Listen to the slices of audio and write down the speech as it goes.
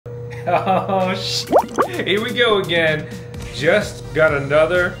Oh, shit. Here we go again. Just got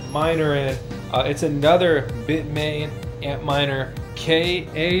another miner in. It's another Bitmain antminer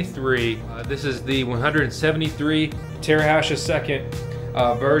KA3. This is the 173 terahash a second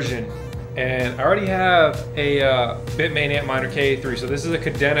version. And I already have a Bitmain antminer KA3. So this is a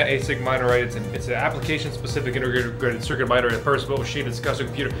Kadena ASIC miner, right? It's an application-specific integrated circuit miner and purpose-built machine. It's a custom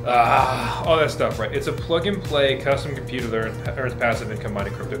computer. All that stuff, right? It's a plug-and-play custom computer that earns passive income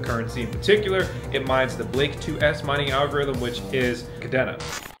mining cryptocurrency. In particular, it mines the Blake 2S mining algorithm, which is Kadena.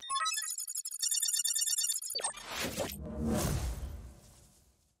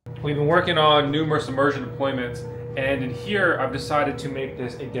 We've been working on numerous immersion deployments. And in here, I've decided to make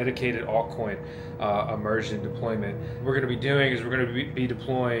this a dedicated altcoin immersion deployment. What we're going to be doing is we're going to be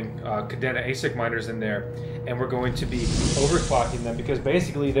deploying Kadena ASIC miners in there, and we're going to be overclocking them because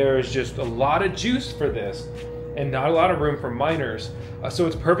basically there is just a lot of juice for this and not a lot of room for miners. So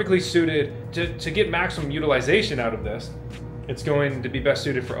it's perfectly suited to get maximum utilization out of this. It's going to be best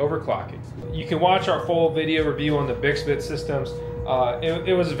suited for overclocking. You can watch our full video review on the Bixbit systems.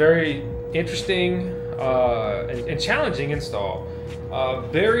 It was very interesting and challenging install.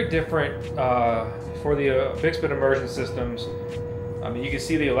 Very different for the Bixbit immersion systems. I mean, you can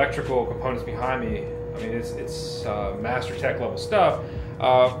see the electrical components behind me. I mean, it's master tech level stuff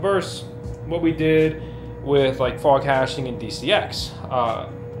versus what we did with like fog hashing and DCX.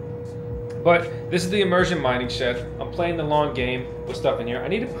 But this is the immersion mining shed. I'm playing the long game with stuff in here. I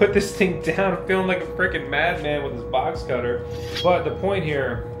need to put this thing down. I'm feeling like a freaking madman with this box cutter. But the point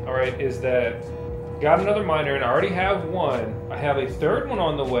here, all right, is that got another miner and I already have one. I have a third one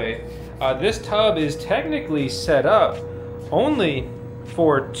on the way. This tub is technically set up only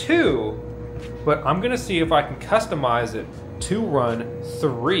for 2, but I'm gonna see if I can customize it to run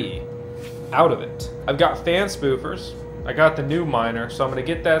 3 out of it. I've got fan spoofers. I got the new miner, so I'm gonna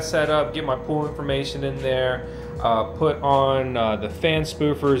get that set up, get my pool information in there, put on the fan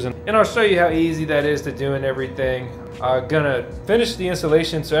spoofers, and I'll show you how easy that is to do and everything. Gonna finish the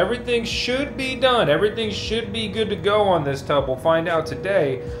installation, so everything should be done. Everything should be good to go on this tub. We'll find out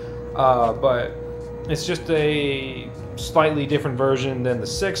today, but it's just a slightly different version than the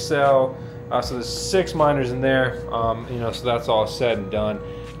 6 cell. So there's 6 miners in there, you know, so that's all said and done.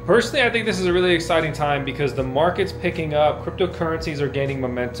 Personally, I think this is a really exciting time because the market's picking up, cryptocurrencies are gaining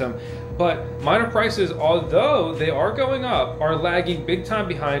momentum, but miner prices, although they are going up, are lagging big time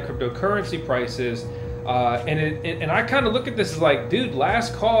behind cryptocurrency prices. And I kind of look at this as like, dude,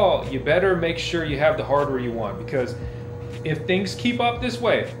 last call, you better make sure you have the hardware you want, because if things keep up this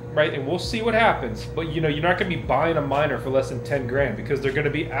way, right, and we'll see what happens, but you know, you're not going to be buying a miner for less than 10 grand because they're going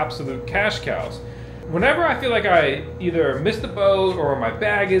to be absolute cash cows. Whenever I feel like I either missed the boat or my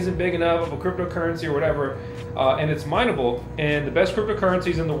bag isn't big enough of a cryptocurrency or whatever, and it's mineable, and the best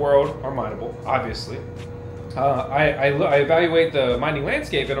cryptocurrencies in the world are mineable, obviously, I evaluate the mining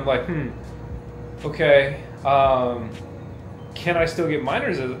landscape and I'm like, okay, can I still get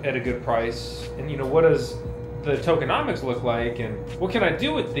miners at a good price? And you know, what does the tokenomics look like? And what can I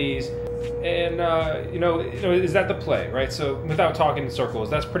do with these? And you know, is that the play, right? So without talking in circles,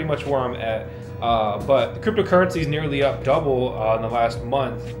 that's pretty much where I'm at. But the cryptocurrency is nearly up double in the last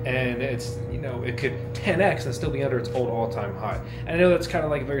month, and it's, you know, it could 10x and still be under its old all-time high. And I know that's kind of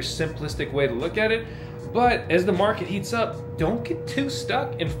like a very simplistic way to look at it, but as the market heats up, don't get too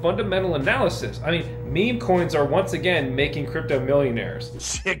stuck in fundamental analysis. I mean, meme coins are once again making crypto millionaires.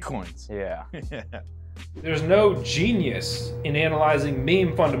 Shit coins. Yeah. There's no genius in analyzing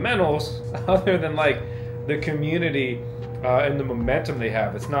meme fundamentals other than like the community and the momentum they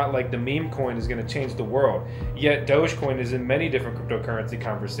have. It's not like the meme coin is going to change the world. Yet Dogecoin is in many different cryptocurrency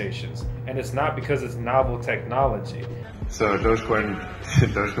conversations, and it's not because it's novel technology. So Dogecoin to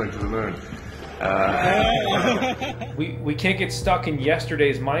the moon. We can't get stuck in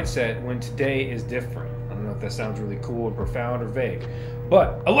yesterday's mindset when today is different. I don't know if that sounds really cool or profound or vague,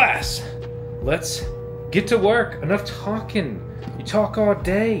 but alas, let's get to work. Enough talking. You talk all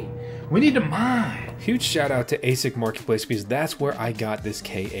day. We need to mine. Huge shout out to ASIC Marketplace because that's where I got this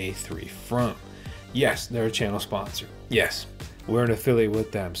KA3 from. Yes, they're a channel sponsor. Yes, we're an affiliate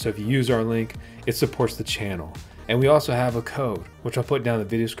with them. So if you use our link, it supports the channel. And we also have a code, which I'll put down in the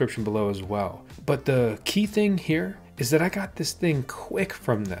video description below as well. But the key thing here is that I got this thing quick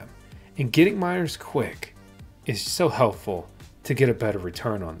from them. And getting miners quick is so helpful to get a better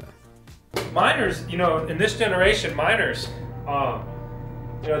return on them. Miners, you know, in this generation, miners,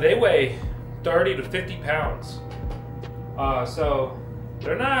 you know, they weigh 30 to 50 pounds. So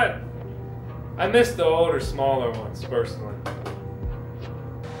they're not, I miss the older, smaller ones personally.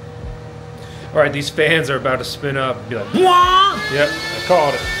 All right, these fans are about to spin up and be like, wah! Yep, I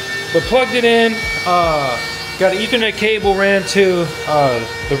called it. But plugged it in, got an Ethernet cable ran to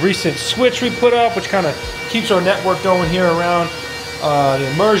the recent switch we put up, which kind of keeps our network going here around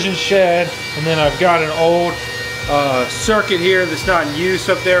the immersion shed. And then I've got an old circuit here that's not in use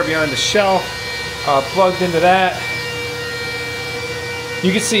up there behind the shelf, plugged into that.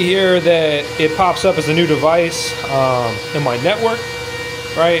 You can see here that it pops up as a new device in my network,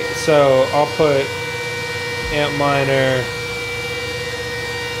 right? So I'll put antminer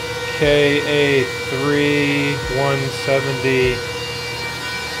KA3 170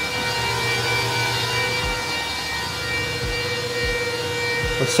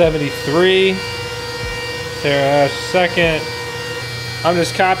 173 terahash a second. I'm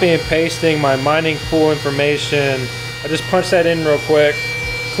just copying and pasting my mining pool information. I just punch that in real quick,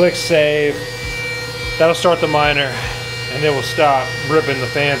 click save. That'll start the miner, and then we'll stop ripping the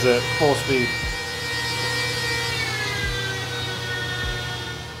fans at full speed.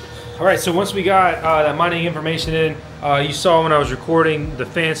 All right, so once we got that mining information in, you saw when I was recording the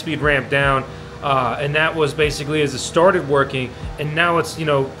fan speed ramp down, and that was basically as it started working, and now it's, you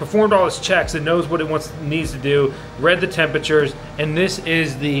know, performed all its checks, it knows what it needs to do, read the temperatures, and this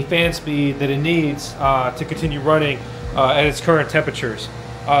is the fan speed that it needs to continue running at its current temperatures.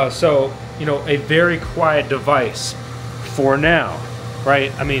 So, you know, a very quiet device for now,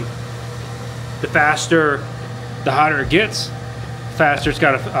 right? I mean, the faster, the hotter it gets, faster it's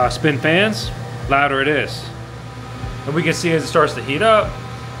got to spin fans, louder it is. And we can see as it starts to heat up,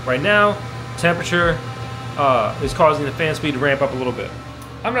 right now, temperature is causing the fan speed to ramp up a little bit.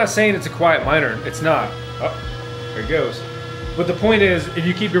 I'm not saying it's a quiet miner, it's not. Oh, there it goes. But the point is, if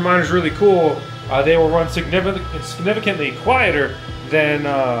you keep your miners really cool, they will run significantly quieter than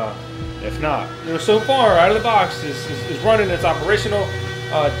if not. You know, so far out of the box is running, it's operational.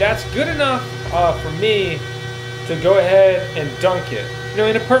 That's good enough for me to go ahead and dunk it. You know,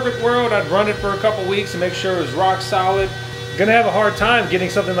 in a perfect world, I'd run it for a couple weeks and make sure it was rock solid. Gonna have a hard time getting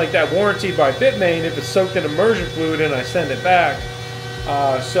something like that warranted by Bitmain if it's soaked in immersion fluid and I send it back.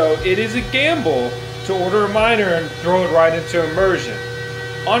 So it is a gamble to order a miner and throw it right into immersion.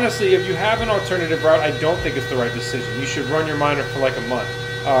 Honestly, if you have an alternative route, I don't think it's the right decision. You should run your miner for like a month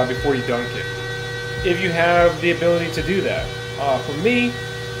before you dunk it, if you have the ability to do that. For me,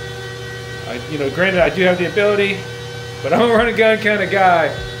 you know, granted I do have the ability, but I'm a run and gun kind of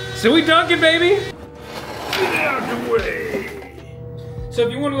guy. So we dunk it, baby! Get out of the way! So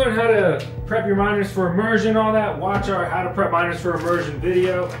if you want to learn how to prep your miners for immersion, all that, watch our how to prep miners for immersion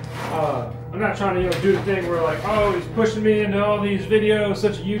video. I'm not trying to, you know, do the thing where like, oh, he's pushing me into all these videos,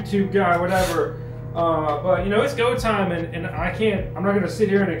 such a YouTube guy, whatever. But you know, it's go time, and I'm not going to sit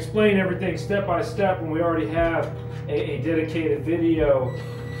here and explain everything step by step when we already have a dedicated video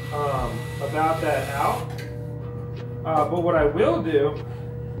about that out. But what I will do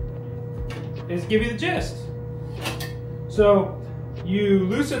is give you the gist. So you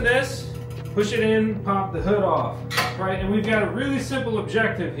loosen this, push it in, pop the hood off, right? And we've got a really simple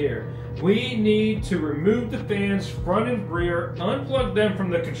objective here. We need to remove the fans front and rear, unplug them from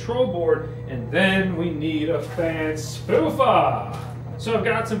the control board, and then we need a fan spoofer. So I've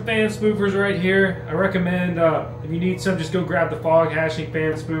got some fan spoofers right here. I recommend if you need some, just go grab the fog hashing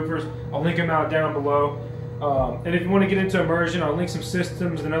fan spoofers. I'll link them out down below. And if you want to get into immersion, I'll link some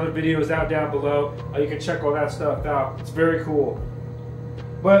systems and other videos out down below. You can check all that stuff out. It's very cool.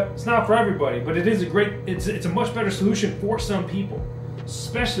 But it's not for everybody, but it is it's a much better solution for some people.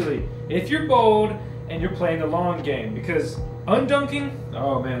 Especially if you're bold and you're playing the long game, because undunking,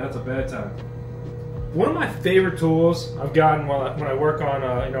 oh man, that's a bad time. One of my favorite tools I've gotten when I work on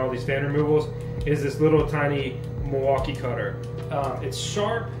you know, all these fan removals is this little tiny Milwaukee cutter. It's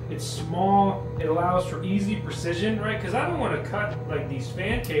sharp, it's small, it allows for easy precision, right? Because I don't want to cut like these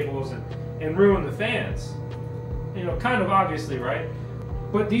fan cables and ruin the fans. You know, kind of obviously, right?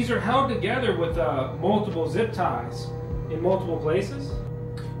 But these are held together with multiple zip ties in multiple places.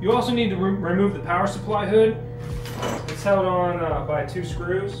 You also need to remove the power supply hood. It's held on by 2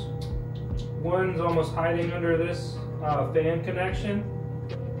 screws. One's almost hiding under this fan connection.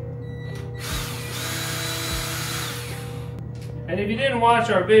 And if you didn't watch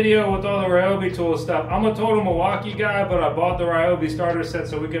our video with all the Ryobi tool stuff, I'm a total Milwaukee guy, but I bought the Ryobi starter set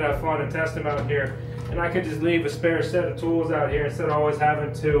so we could have fun and test them out here. And I could just leave a spare set of tools out here instead of always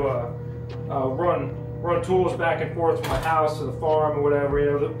having to run tools back and forth from my house to the farm or whatever. You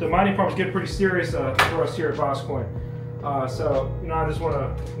know, the mining farms get pretty serious for us here at VoskCoin. So, you know, I just want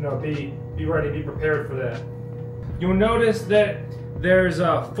to, you know, be ready, be prepared for that. You'll notice that there's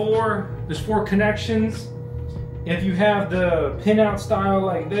 4 connections. If you have the pinout style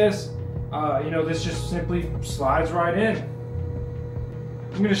like this, you know, this just simply slides right in.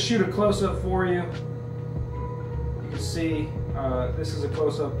 I'm gonna shoot a close-up for you. You can see this is a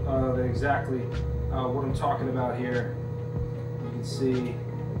close-up of exactly what I'm talking about here. You can see,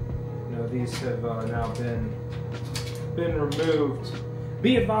 you know, these have now been removed.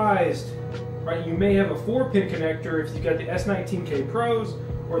 Be advised, right? You may have a 4-pin connector if you got the S19K Pros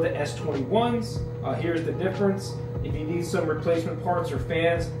or the S21s. Here's the difference. If you need some replacement parts or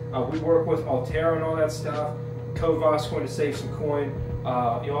fans, we work with Altera and all that stuff. Code VoskCoin to save some coin.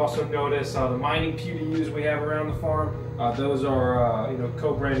 You'll also notice the mining PDUs we have around the farm. Those are you know,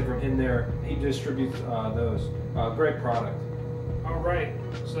 co-branded from him there. He distributes those. Great product. All right,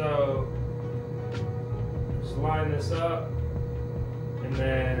 so just line this up, and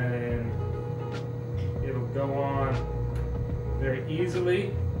then it'll go on very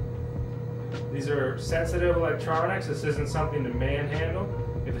easily. These are sensitive electronics. This isn't something to manhandle.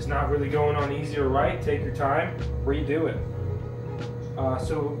 If it's not really going on easy or right, take your time, redo it.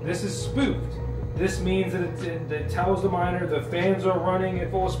 So this is spoofed. This means that it tells the miner the fans are running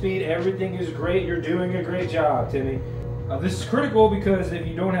at full speed, everything is great, you're doing a great job, Timmy. This is critical because if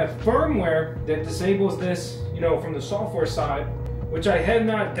you don't have firmware that disables this, you know, from the software side, which I have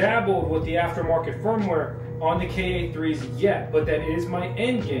not dabbled with the aftermarket firmware on the KA3s yet, but that is my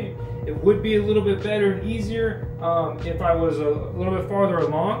end game. It would be a little bit better and easier if I was a little bit farther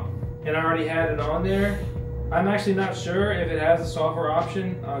along and I already had it on there. I'm actually not sure if it has a software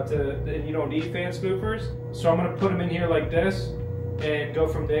option that you don't need fan spoofers. So I'm going to put them in here like this and go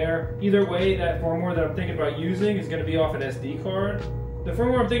from there. Either way, that firmware that I'm thinking about using is going to be off an SD card. The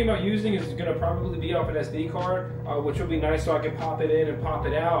firmware I'm thinking about using is going to probably be off an SD card, which will be nice so I can pop it in and pop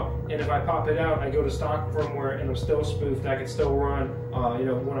it out. And if I pop it out, I go to stock firmware and I'm still spoofed. I can still run, you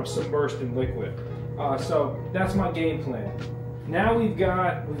know, when I'm submerged in liquid. So that's my game plan. Now we've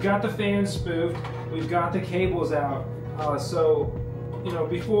got the fan spoofed. We've got the cables out. So, you know,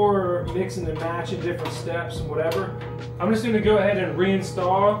 before mixing and matching different steps and whatever, I'm just going to go ahead and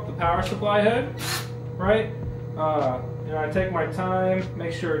reinstall the power supply head, right? You know, I take my time,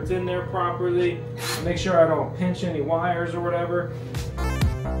 make sure it's in there properly, make sure I don't pinch any wires or whatever.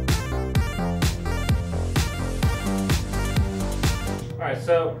 Alright,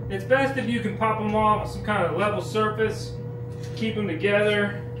 so it's best if you can pop them off some kind of level surface, keep them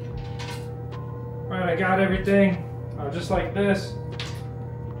together. Right, I got everything just like this,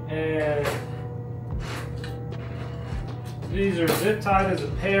 and these are zip tied as a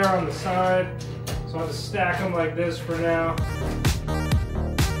pair on the side. So I'll just stack them like this for now.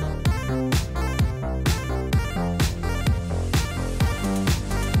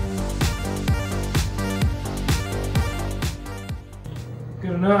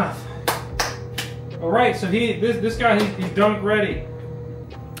 Good enough. All right, so this guy, he's dunk ready.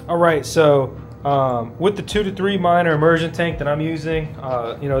 All right, so with the 2 to 3 miner immersion tank that I'm using,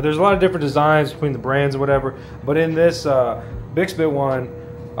 you know, there's a lot of different designs between the brands and whatever, but in this Bixbit one,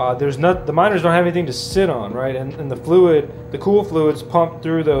 the miners don't have anything to sit on, right? And the fluid, the cool fluid's pumped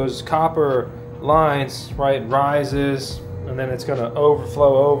through those copper lines, right? Rises, and then it's gonna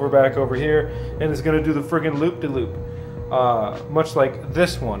overflow back over here, and it's gonna do the friggin' loop-de-loop. Much like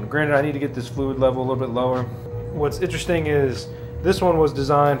this one. Granted, I need to get this fluid level a little bit lower. What's interesting is this one was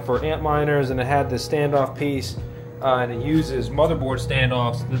designed for antminers, and it had this standoff piece, and it uses motherboard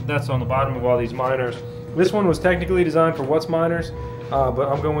standoffs. That's on the bottom of all these miners. This one was technically designed for miners,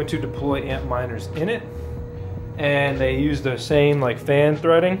 but I'm going to deploy antminers in it, and they use the same like fan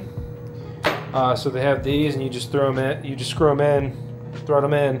threading. So they have these, and you just throw them in. You just screw them in, thread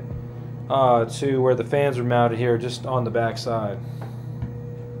them in to where the fans are mounted here, just on the back side.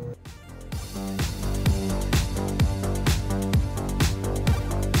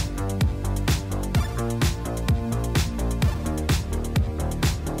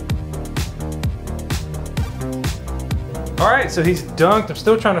 Alright, so he's dunked. I'm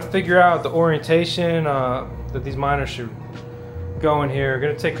still trying to figure out the orientation that these miners should go in here. I'm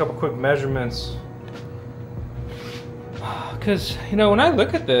going to take a couple quick measurements. Because, you know, when I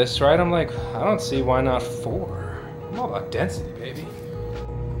look at this, right, I'm like, I don't see why not 4. I'm all about density, baby.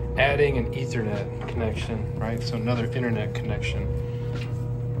 Adding an Ethernet connection, right? So another internet connection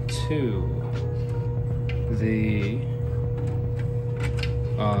to the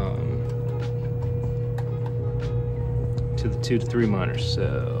to the 2 to 3 miners.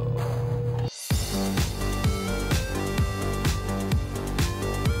 So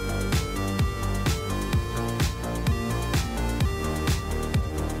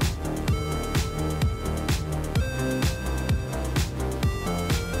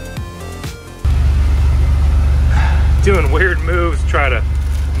doing weird moves, try to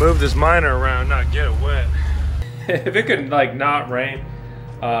move this miner around, not get it wet. If it could like not rain,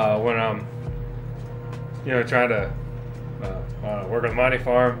 when I'm, you know, trying to work on the mining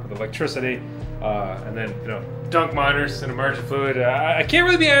farm with electricity, and then, you know, dunk miners in immersion fluid. I can't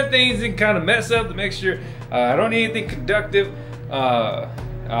really be adding things that can kind of mess up the mixture. I don't need anything conductive.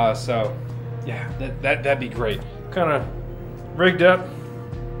 So yeah, that'd be great. Kind of rigged up,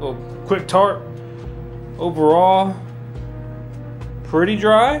 little quick tarp. Overall, pretty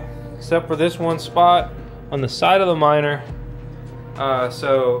dry, except for this one spot on the side of the miner.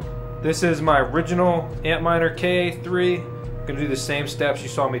 So this is my original antminer KA3. I'm gonna do the same steps you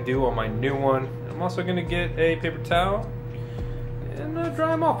saw me do on my new one. I'm also gonna get a paper towel and dry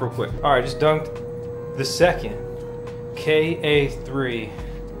them off real quick. All right, just dunked the second KA3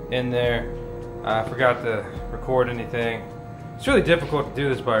 in there. I forgot to record anything. It's really difficult to do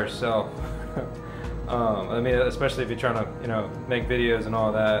this by yourself. I mean, especially if you're trying to, you know, make videos and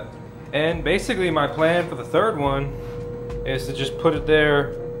all that. And basically my plan for the third one is to just put it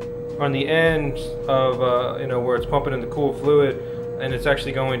there on the end of, you know, where it's pumping in the cool fluid, and it's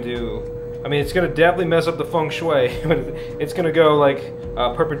actually going to, I mean, it's going to definitely mess up the feng shui, but it's going to go like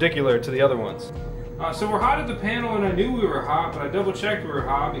perpendicular to the other ones. So we're hot at the panel, and I knew we were hot, but I double checked we were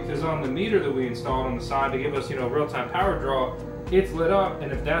hot because on the meter that we installed on the side to give us, you know, real-time power draw, it's lit up,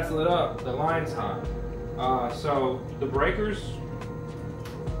 and if that's lit up, the line's hot. So the breakers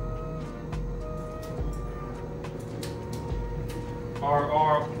are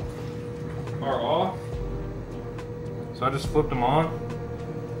off. So I just flipped them on.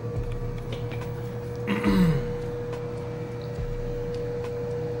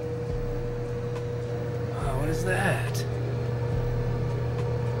 What is that?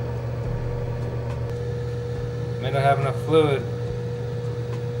 May not have enough fluid.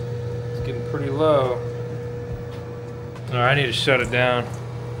 It's getting pretty low. Alright, I need to shut it down.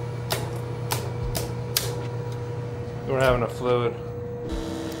 Don't have enough fluid.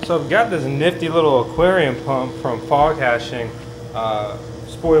 So I've got this nifty little aquarium pump from Fog Hashing.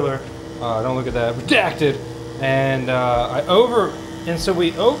 Spoiler, don't look at that, redacted. And so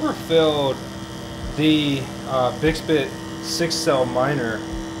we overfilled the Bixbit 6-cell miner.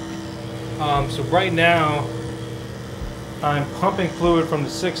 So right now I'm pumping fluid from the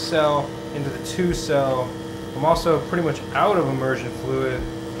 6-cell into the 2-cell. I'm also pretty much out of immersion fluid,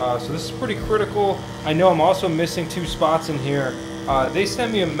 so this is pretty critical. I know I'm also missing 2 spots in here. They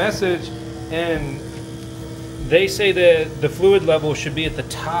sent me a message and they say that the fluid level should be at the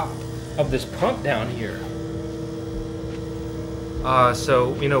top of this pump down here.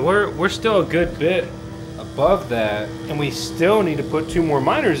 So, you know, we're still a good bit above that, and we still need to put 2 more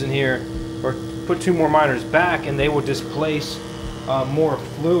miners in here, or put 2 more miners back, and they will displace more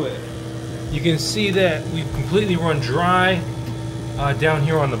fluid. You can see that we've completely run dry down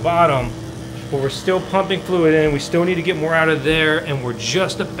here on the bottom, but we're still pumping fluid in. We still need to get more out of there, and we're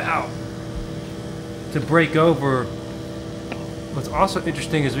just about to break over. What's also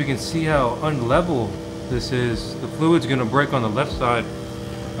interesting is we can see how unlevel this is. The fluid's gonna break on the left side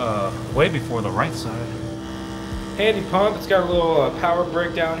way before the right side. Handy pump, it's got a little power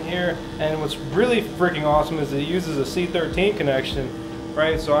break down here, and what's really freaking awesome is it uses a C13 connection,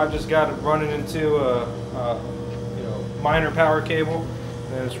 right? So I've just got it running into a you know, miner power cable,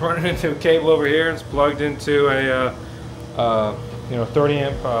 and it's running into a cable over here, and it's plugged into a you know, 30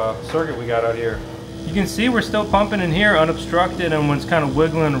 amp circuit we got out here. You can see we're still pumping in here unobstructed, and when it's kind of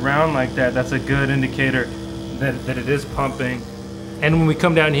wiggling around like that, that's a good indicator that it is pumping. And when we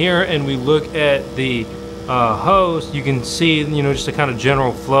come down here and we look at the hose, you can see, you know, just a kind of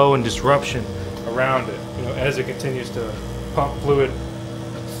general flow and disruption around it, you know, as it continues to pump fluid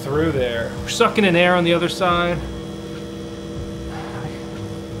through there. We're sucking in air on the other side.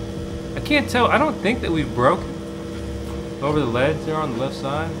 I can't tell, I don't think that we've broken over the leads there on the left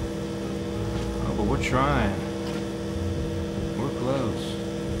side. But we're trying. We're close.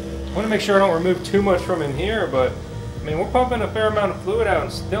 I want to make sure I don't remove too much from in here, but I mean, we're pumping a fair amount of fluid out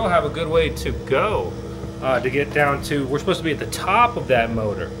and still have a good way to go to get down to, we're supposed to be at the top of that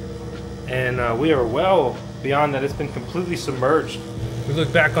motor. And we are well beyond that. It's been completely submerged. We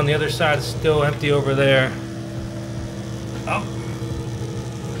look back on the other side, it's still empty over there. Oh.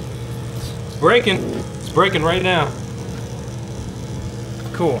 It's breaking. It's breaking right now.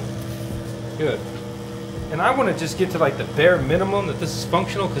 Cool. Good. And I want to just get to like the bare minimum that this is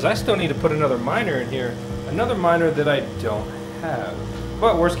functional, because I still need to put another miner in here. Another miner that I don't have.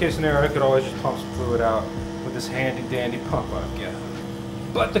 But worst case scenario, I could always just pump some fluid out with this handy dandy pump I've got.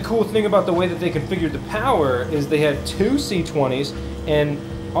 But the cool thing about the way that they configured the power is they had 2 C20s and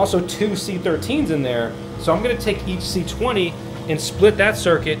also 2 C13s in there. So I'm going to take each C20 and split that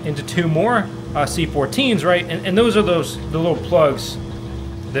circuit into 2 more C14s, right? And those are the little plugs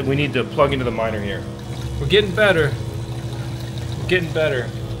that we need to plug into the miner here. We're getting better. We're getting better.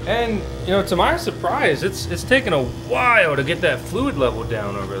 And, you know, to my surprise, it's taken a while to get that fluid level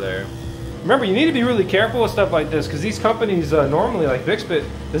down over there. Remember, you need to be really careful with stuff like this, because these companies normally, like Bixbit,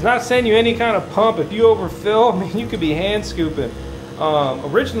 does not send you any kind of pump. If you overfill, I mean, you could be hand scooping.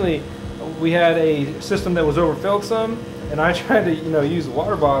 Originally, we had a system that was overfilled some, and I tried to, you know, use a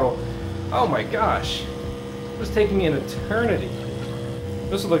water bottle. Oh my gosh, it was taking me an eternity.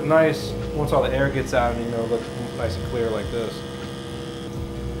 This will look nice once all the air gets out and, you know, look nice and clear like this.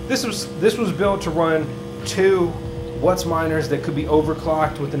 This was built to run 2 WhatsMiners that could be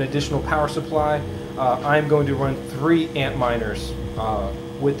overclocked with an additional power supply. I'm going to run 3 antminers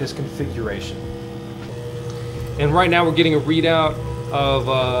with this configuration. And right now we're getting a readout of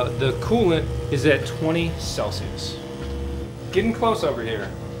the coolant is at 20 Celsius. Getting close over here.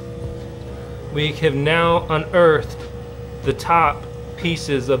 We have now unearthed the top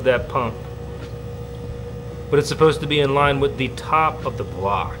pieces of that pump. But it's supposed to be in line with the top of the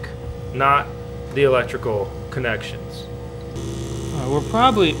block, not the electrical connections. We're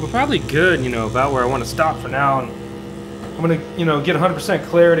probably good, you know, about where I want to stop for now, and I'm gonna, you know, get 100%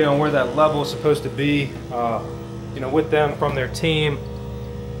 clarity on where that level is supposed to be, you know, with them from their team.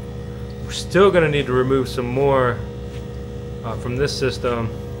 We're still gonna need to remove some more from this system,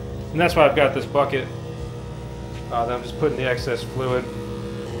 and that's why I've got this bucket that I'm just putting the excess fluid,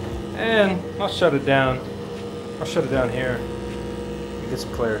 and I'll shut it down. I'll shut it down here and get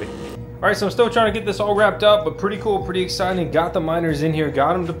some clarity. All right, so I'm still trying to get this all wrapped up, but pretty cool, pretty exciting. Got the miners in here,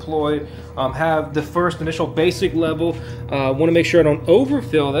 got them deployed, have the first initial basic level. Want to make sure I don't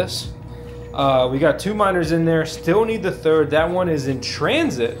overfill this. We got 2 miners in there, still need the 3rd. That one is in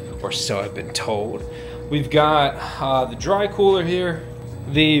transit, or so I've been told. We've got the dry cooler here.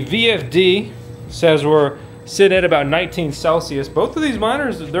 The VFD says we're sitting at about 19 Celsius. Both of these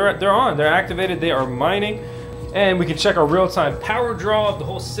miners, they're on, they're activated, they are mining. And we can check our real-time power draw of the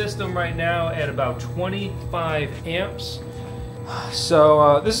whole system right now at about 25 amps.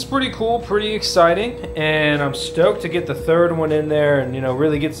 So this is pretty cool, pretty exciting, and I'm stoked to get the 3rd one in there and, you know,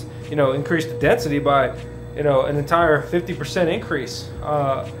 really gets, you know, increase the density by, you know, an entire 50% increase.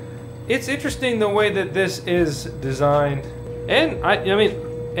 It's interesting the way that this is designed, and I mean,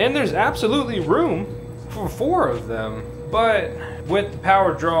 and there's absolutely room for 4 of them, but with the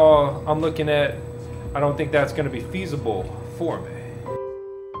power draw I'm looking at, I don't think that's going to be feasible for me.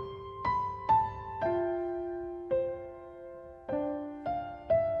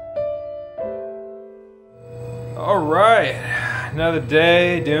 All right, another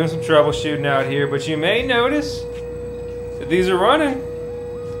day doing some troubleshooting out here, but you may notice that these are running.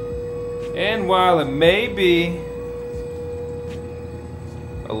 And while it may be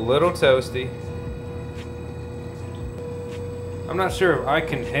a little toasty, I'm not sure if I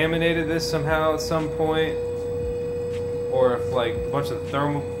contaminated this somehow at some point, or if like a bunch of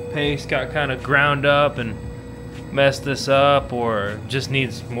thermal paste got kind of ground up and messed this up, or just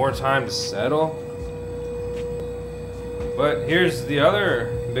needs more time to settle. But here's the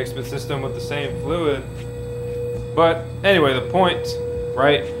other Bixbit system with the same fluid. But anyway, the point,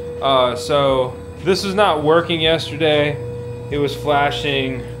 right? So this was not working yesterday. It was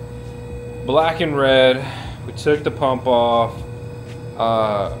flashing black and red. We took the pump off.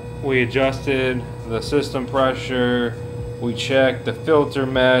 We adjusted the system pressure, we checked the filter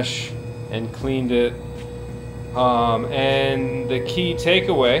mesh and cleaned it, and the key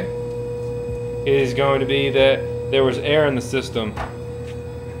takeaway is going to be that there was air in the system,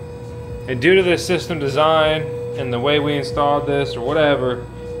 and due to the system design and the way we installed this or whatever,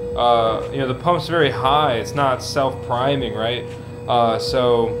 you know, the pump's very high, it's not self-priming, right?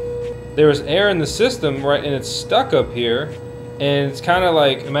 So there was air in the system, right, and it's stuck up here. And it's kind of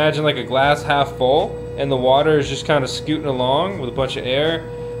like, imagine like a glass half full, and the water is just kind of scooting along with a bunch of air,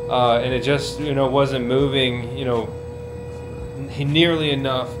 and it just, you know, wasn't moving, you know, nearly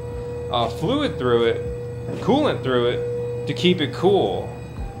enough fluid through it, coolant through it, to keep it cool.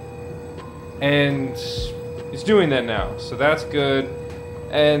 And it's doing that now, so that's good.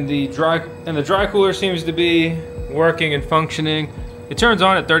 And the dry cooler seems to be working and functioning. It turns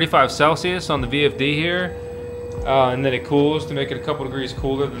on at 35 Celsius on the VFD here. And then it cools to make it a couple degrees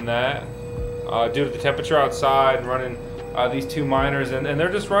cooler than that, due to the temperature outside, and running these 2 miners, and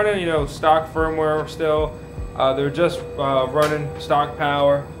they're just running, you know, stock firmware still. They're just running stock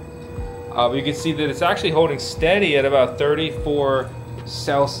power, but you can see that it's actually holding steady at about 34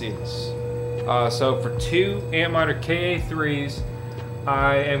 Celsius. So for 2 antminer KA3s,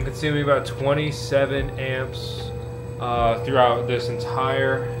 I am consuming about 27 amps throughout this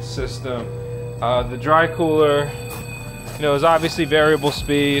entire system. The dry cooler You know, it's obviously variable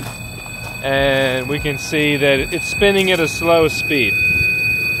speed, and we can see that it's spinning at a slow speed.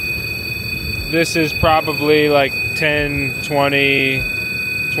 This is probably like 10, 20,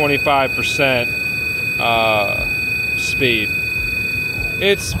 25% speed.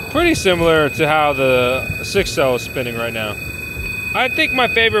 It's pretty similar to how the 6-cell is spinning right now. I think my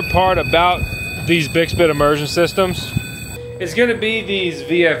favorite part about these Bixbit immersion systems is going to be these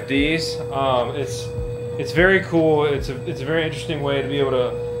VFDs. It's very cool. It's a very interesting way to be able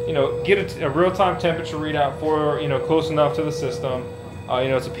to, you know, get a real-time temperature readout for, you know, close enough to the system. You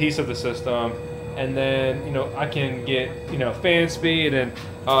know, it's a piece of the system, and then, you know, I can get, you know, fan speed. And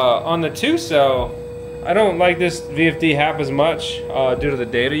on the 2-cell, I don't like this VFD half as much due to the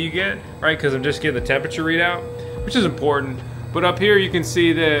data you get, right? Because I'm just getting the temperature readout, which is important. But up here you can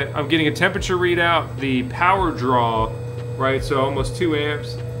see that I'm getting a temperature readout, the power draw, right? So almost 2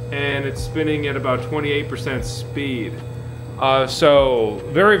 amps, and it's spinning at about 28% speed. So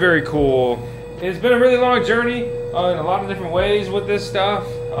very, very cool. It's been a really long journey in a lot of different ways with this stuff,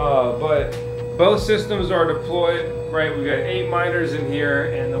 but both systems are deployed, right? We've got 8 miners in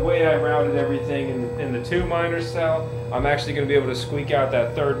here, and the way I routed everything in the 2 miner cell, I'm actually going to be able to squeak out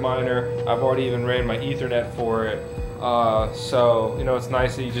that 3rd miner. I've already even ran my Ethernet for it. So, you know, it's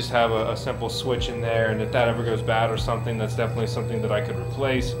nice that you just have a simple switch in there, and if that ever goes bad or something, that's definitely something that I could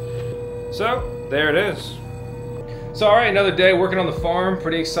replace. So, there it is. So, alright, another day working on the farm.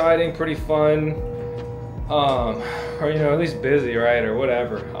 Pretty exciting, pretty fun. Or, you know, at least busy, right? Or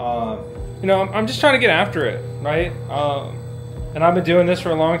whatever. You know, I'm just trying to get after it, right? And I've been doing this for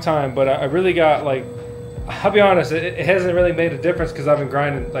a long time, but I really got, like, I'll be honest, it hasn't really made a difference because I've been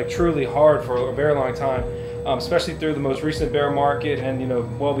grinding, like, truly hard for a very long time. Especially through the most recent bear market and, you know,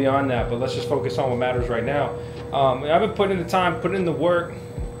 well beyond that, but let's just focus on what matters right now. I've been putting in the time, putting in the work,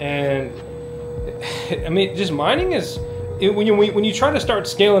 and I mean, just mining is, when you try to start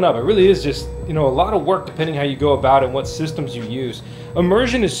scaling up, it really is just, you know, a lot of work depending how you go about it and what systems you use.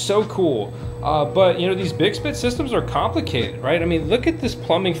 Immersion is so cool, but, you know, these Bixbit systems are complicated, right? I mean, look at this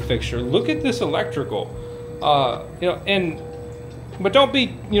plumbing fixture, look at this electrical, you know, but don't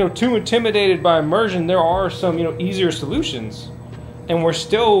be, you know, too intimidated by immersion. There are some, you know, easier solutions, and we're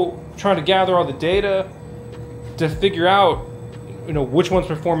still trying to gather all the data to figure out, you know, which one's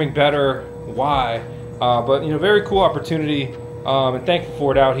performing better, why. But, you know, very cool opportunity, and thankful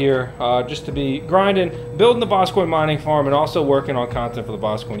for it out here, just to be grinding, building the VoskCoin mining farm, and also working on content for the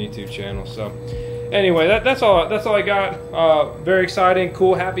VoskCoin YouTube channel. So anyway, that's all I got. Very exciting,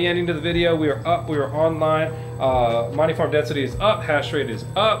 cool, happy ending to the video. We are up, we are online. Mining farm density is up, hash rate is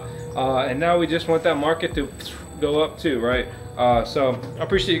up, and now we just want that market to go up too, right? So I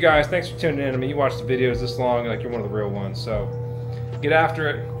appreciate you guys. Thanks for tuning in. I mean, you watch the videos this long, like you're one of the real ones. So get after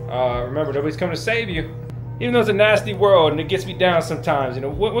it. Remember, nobody's coming to save you. Even though it's a nasty world and it gets me down sometimes, you know,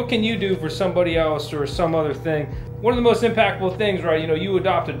 what can you do for somebody else or some other thing? One of the most impactful things, right? You know, you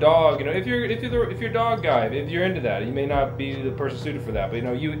adopt a dog. You know, if you're a dog guy, if you're into that, you may not be the person suited for that. But you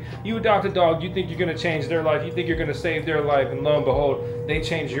know, you adopt a dog. You think you're going to change their life. You think you're going to save their life, and lo and behold, they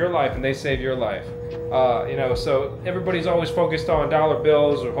change your life and they save your life. You know, so everybody's always focused on dollar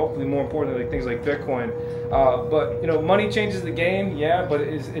bills, or hopefully more importantly, things like Bitcoin. But you know, money changes the game, yeah, but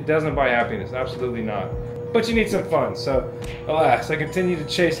it doesn't buy happiness. Absolutely not. But you need some fun. So, alas, I continue to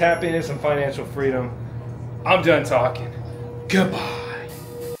chase happiness and financial freedom. I'm done talking. Goodbye.